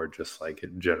him, or just like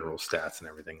general stats and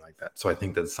everything like that. So I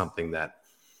think that's something that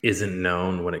isn't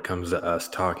known when it comes to us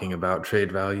talking about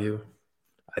trade value.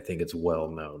 I think it's well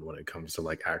known when it comes to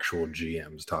like actual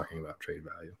GMs talking about trade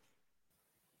value.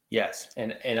 Yes,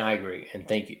 and I agree, and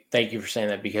thank you for saying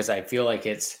that, because I feel like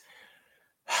it's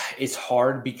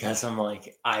hard, because I'm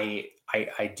like I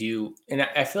do, and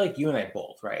I feel like you and I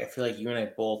both, right? I feel like you and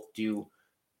I both do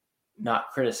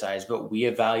not criticize, but we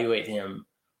evaluate him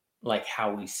like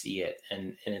how we see it,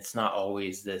 and it's not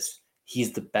always this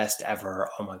he's the best ever,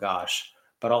 oh my gosh,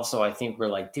 but also I think we're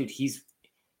like, dude, he's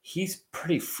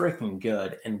pretty freaking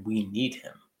good, and we need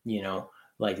him,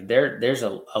 like there's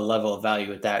a level of value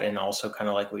with that. And also kind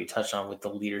of like what you touched on with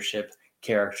the leadership,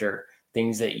 character,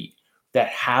 things that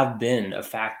have been a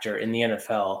factor in the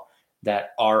NFL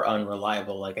that are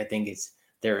unreliable. Like I think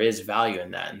there is value in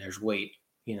that, and there's weight,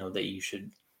 that you should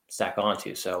stack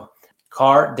onto. So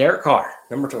Derek Carr,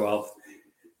 number 12,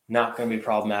 not going to be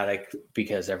problematic,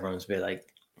 because everyone's been like,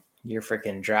 your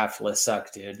freaking draft list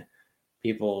sucked, dude.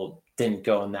 People didn't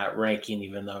go in that ranking,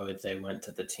 even though if they went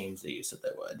to the teams that you said they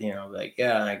would, like,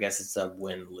 yeah, I guess it's a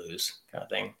win-lose kind of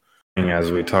thing. And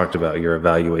as we talked about, your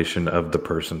evaluation of the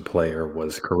player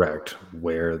was correct,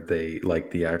 where they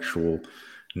like the actual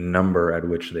number at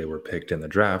which they were picked in the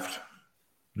draft,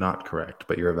 not correct,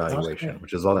 but your evaluation,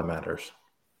 which is all that matters.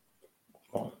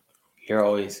 Well, you're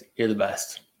the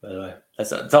best, by the way.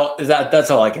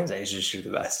 That's all I can say is just you're the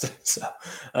best. So,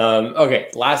 okay,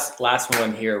 last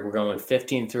one here. We're going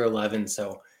 15 through 11.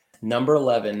 So number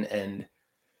 11, and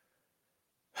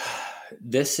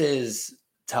this is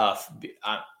tough.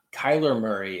 Kyler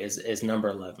Murray is number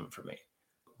 11 for me,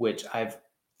 which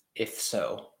if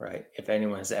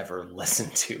anyone has ever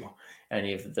listened to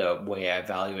any of the way I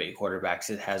evaluate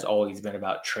quarterbacks, it has always been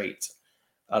about traits,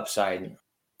 upside,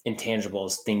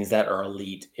 intangibles, things that are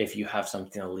elite. If you have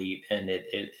something elite, and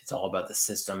it's all about the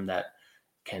system that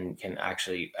can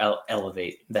actually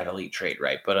elevate that elite trait,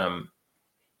 right? But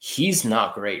he's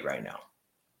not great right now.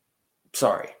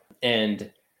 Sorry.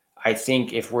 And I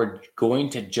think if we're going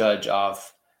to judge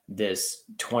off this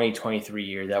 2023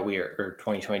 year or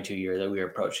 2022 year that we are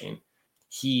approaching,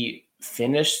 he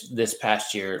finished this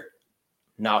past year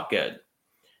not good.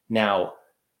 Now,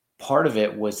 part of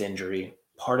it was injury.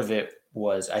 Part of it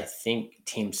was, I think,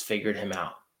 teams figured him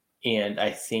out. And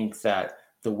I think that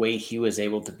the way he was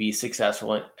able to be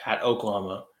successful at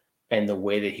Oklahoma, and the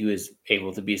way that he was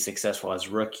able to be successful as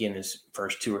a rookie in his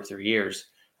first 2 or 3 years,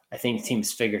 I think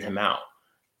teams figured him out.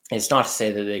 It's not to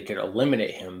say that they could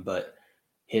eliminate him, but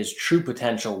his true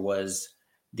potential was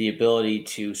the ability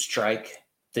to strike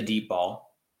the deep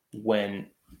ball when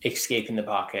escaping the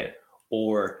pocket,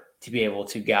 or to be able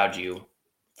to gouge you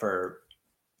for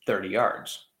 30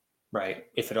 yards, right?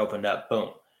 If it opened up,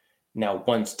 boom. Now,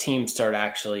 once teams start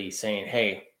actually saying,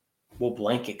 hey, we'll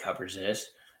blanket coverage this,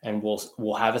 and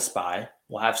we'll have a spy,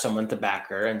 we'll have someone to back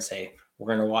her and say, we're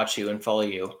going to watch you and follow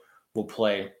you. We'll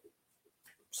play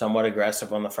somewhat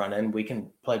aggressive on the front end. We can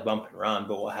play bump and run,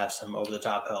 but we'll have some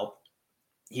over-the-top help.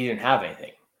 he didn't have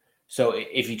anything. So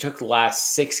if you took the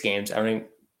last 6 games, I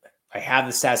have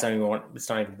the stats. It's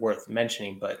not even worth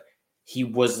mentioning, but he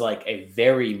was like a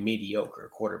very mediocre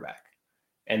quarterback.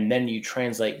 And then you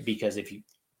translate, because if you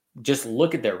just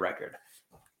look at their record,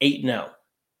 8-0.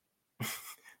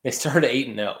 They started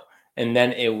 8-0, and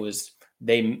then it was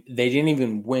they didn't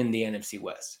even win the NFC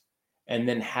West, and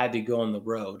then had to go on the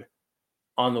road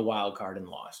on the wild card and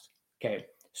lost. Okay,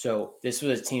 so this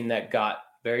was a team that got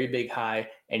very big high,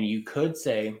 and you could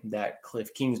say that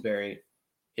Cliff Kingsbury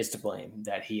is to blame,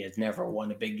 that he has never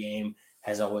won a big game,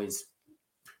 has always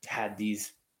had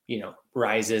these,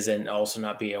 rises, and also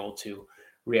not be able to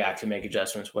react and make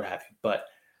adjustments, what have you. But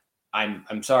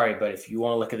I'm sorry, but if you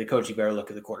want to look at the coach, you better look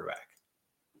at the quarterback,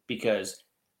 because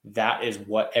that is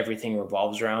what everything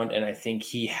revolves around. And I think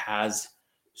he has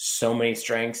so many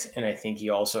strengths, and I think he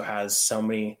also has so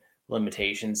many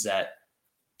limitations that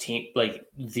team, like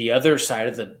the other side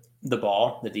of the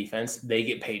ball, the defense, they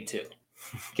get paid too.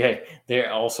 Okay.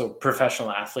 They're also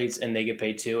professional athletes, and they get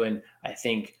paid too. And I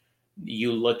think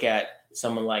you look at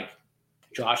someone like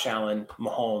Josh Allen,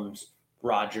 Mahomes,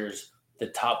 Rodgers, the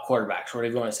top quarterbacks,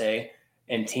 whatever you want to say,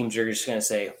 and teams are just going to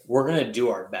say, we're going to do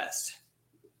our best,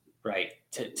 right,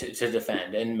 to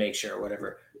defend and make sure,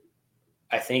 whatever.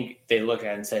 I think they looked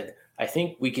at it and said, I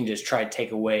think we can just try to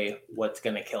take away what's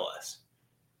going to kill us.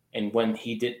 And when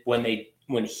he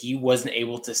wasn't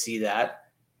able to see that,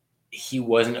 he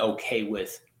wasn't okay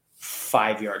with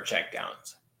 5-yard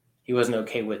checkdowns. He wasn't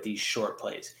okay with these short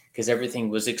plays because everything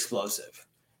was explosive.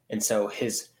 And so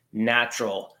his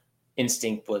natural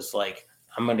instinct was like,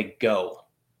 I'm going to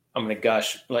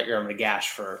gash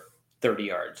for 30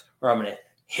 yards, or I'm going to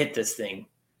hit this thing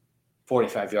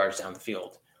 45 yards down the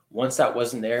field. Once that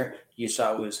wasn't there, you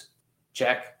saw it was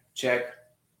check,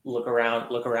 look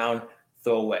around,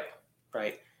 throw away,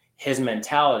 right? His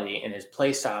mentality and his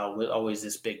play style was always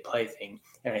this big play thing.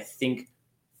 And I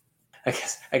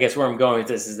guess where I'm going with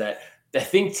this is that I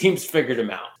think teams figured him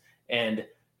out, and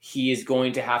he is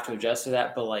going to have to adjust to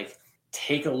that. But like,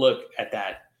 take a look at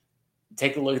that.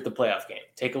 Take a look at the playoff game.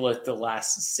 Take a look at the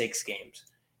last 6 games.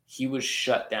 He was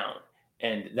shut down.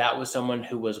 And that was someone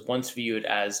who was once viewed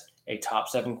as a top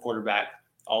 7 quarterback,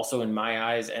 also in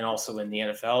my eyes and also in the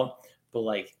NFL. But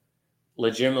like,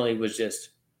 legitimately was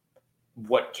just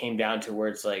what came down to where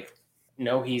it's like,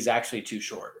 no, he's actually too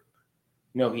short.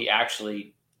 No, he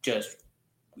actually just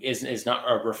is not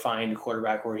a refined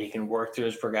quarterback where he can work through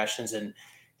his progressions and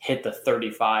hit the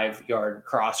 35-yard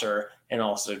crosser and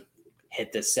also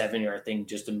hit the 7-yard thing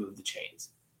just to move the chains.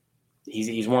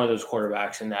 He's one of those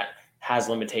quarterbacks, and that has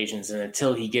limitations. And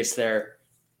until he gets there,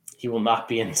 he will not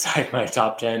be inside my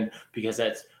top 10, because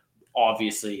that's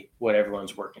obviously what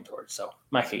everyone's working towards. So,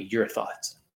 Micah, your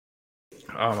thoughts?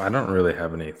 I don't really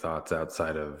have any thoughts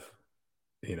outside of,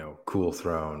 cool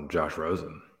throne Josh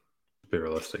Rosen. Be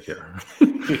realistic here.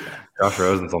 Josh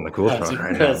Rosen's on the cool throne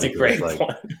right now. That's a great point.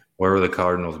 Where would the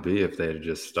Cardinals be if they had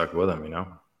just stuck with him?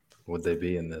 Would they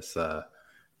be in this?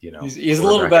 He's a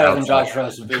little better than Josh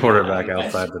Rosen. Quarterback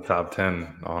outside the top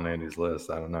 10 on Andy's list.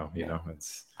 I don't know.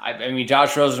 It's. I mean,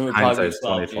 Josh Rosen would probably be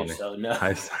 2020. So no.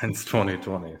 Hindsight's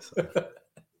 2020. So.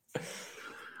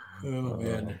 Oh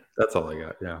man, that's all I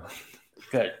got. Yeah.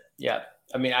 Good. Yeah.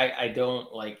 I mean, I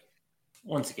don't like.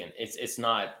 Once again, it's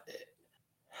not.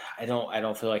 I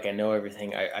don't feel like I know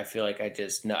everything. I feel like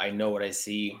I know what I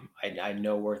see. I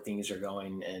know where things are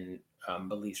going, and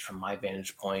at least from my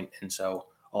vantage point. And so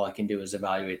all I can do is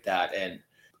evaluate that. And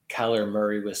Kyler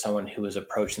Murray was someone who was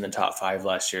approaching the top 5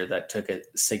 last year that took a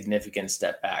significant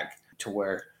step back to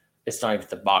where it's not even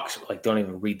the box. Like, don't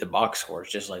even read the box scores.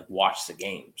 Just like watch the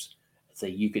games. So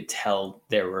you could tell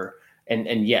there were,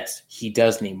 and yes, he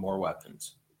does need more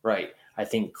weapons, right? I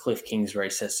think Cliff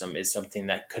Kingsbury's system is something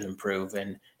that could improve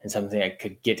and something that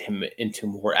could get him into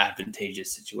more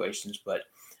advantageous situations. But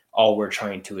all we're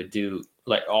trying to do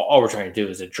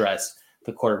is address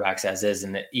the quarterbacks as is.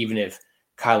 And that even if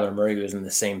Kyler Murray was in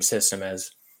the same system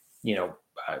as,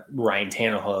 Ryan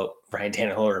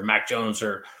Tannehill or Mac Jones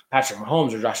or Patrick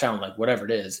Mahomes or Josh Allen, like whatever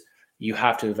it is, you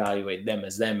have to evaluate them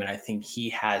as them. And I think he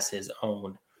has his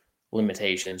own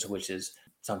limitations, which is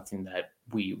something that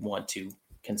we want to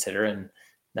consider. And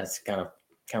that's kind of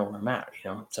where I'm at,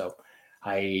 So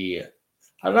I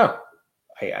don't know.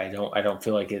 I don't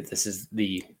feel like this is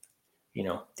the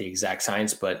exact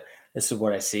science, but this is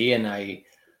what I see. And I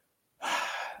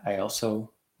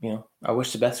also, I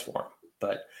wish the best for him.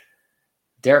 But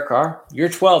Derek Carr, you're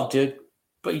 12, dude,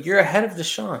 but you're ahead of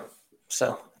Deshaun.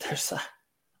 So there's that.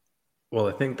 Well,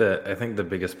 I think the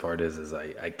biggest part is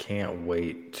I can't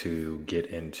wait to get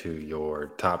into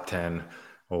your top 10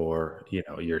 or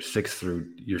your 6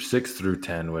 through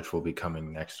 10, which will be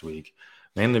coming next week,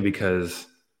 mainly because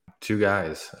two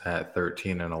guys at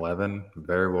 13 and 11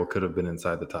 very well could have been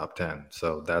inside the top 10.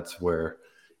 So that's where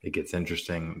it gets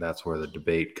interesting. That's where the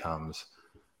debate comes.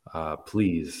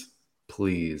 Please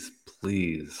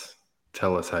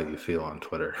tell us how you feel on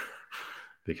Twitter,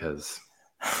 because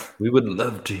we would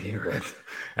love to hear it.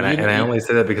 And I only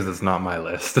say that because it's not my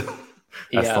list.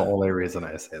 That's the only reason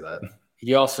I say that.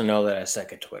 You also know that I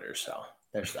suck at Twitter, so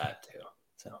there's that too.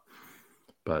 So,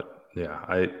 but yeah,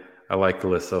 I like the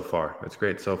list so far. It's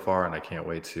great so far, and I can't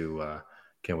wait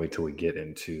till we get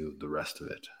into the rest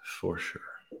of it for sure.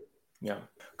 Yeah,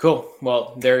 cool.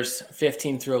 Well, there's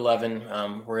 15 through 11.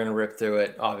 We're gonna rip through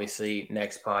it. Obviously,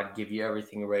 next pod give you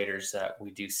everything Raiders that we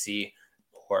do see,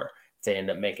 or if they end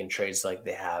up making trades like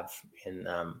they have in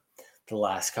the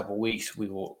last couple of weeks, we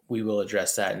will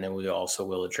address that, and then we also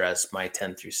will address my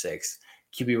 10 through 6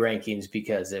 QB rankings,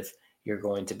 because if you're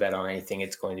going to bet on anything,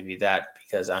 it's going to be that,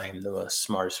 because I am the most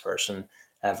smartest person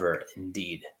ever,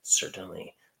 indeed,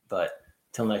 certainly. But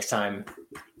till next time,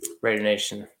 Raider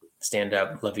Nation, stand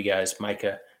up. Love you guys.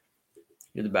 Micah,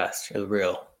 you're the best. You're the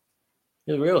real.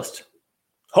 You're the realest.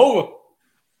 Ho!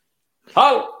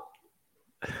 Ho!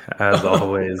 As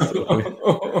always,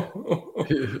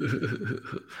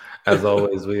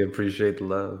 we appreciate the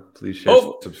love. Please share,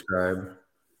 subscribe,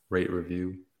 rate,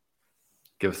 review.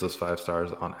 Give us those 5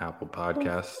 stars on Apple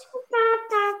Podcasts.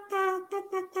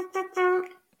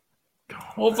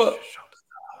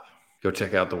 Go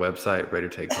check out the website,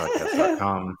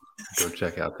 RaiderTakePodcast.com. Go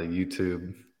check out the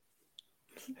YouTube.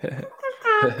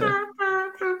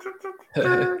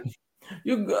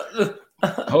 You got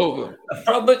I'm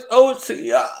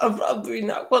probably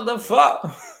not what the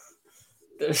fuck.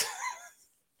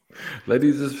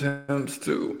 Ladies is pimps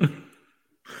too.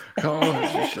 Come on,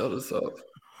 she shut us up.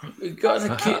 We got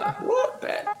a kid. What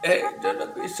bad? Hey,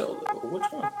 that'll be so.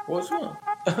 Which one?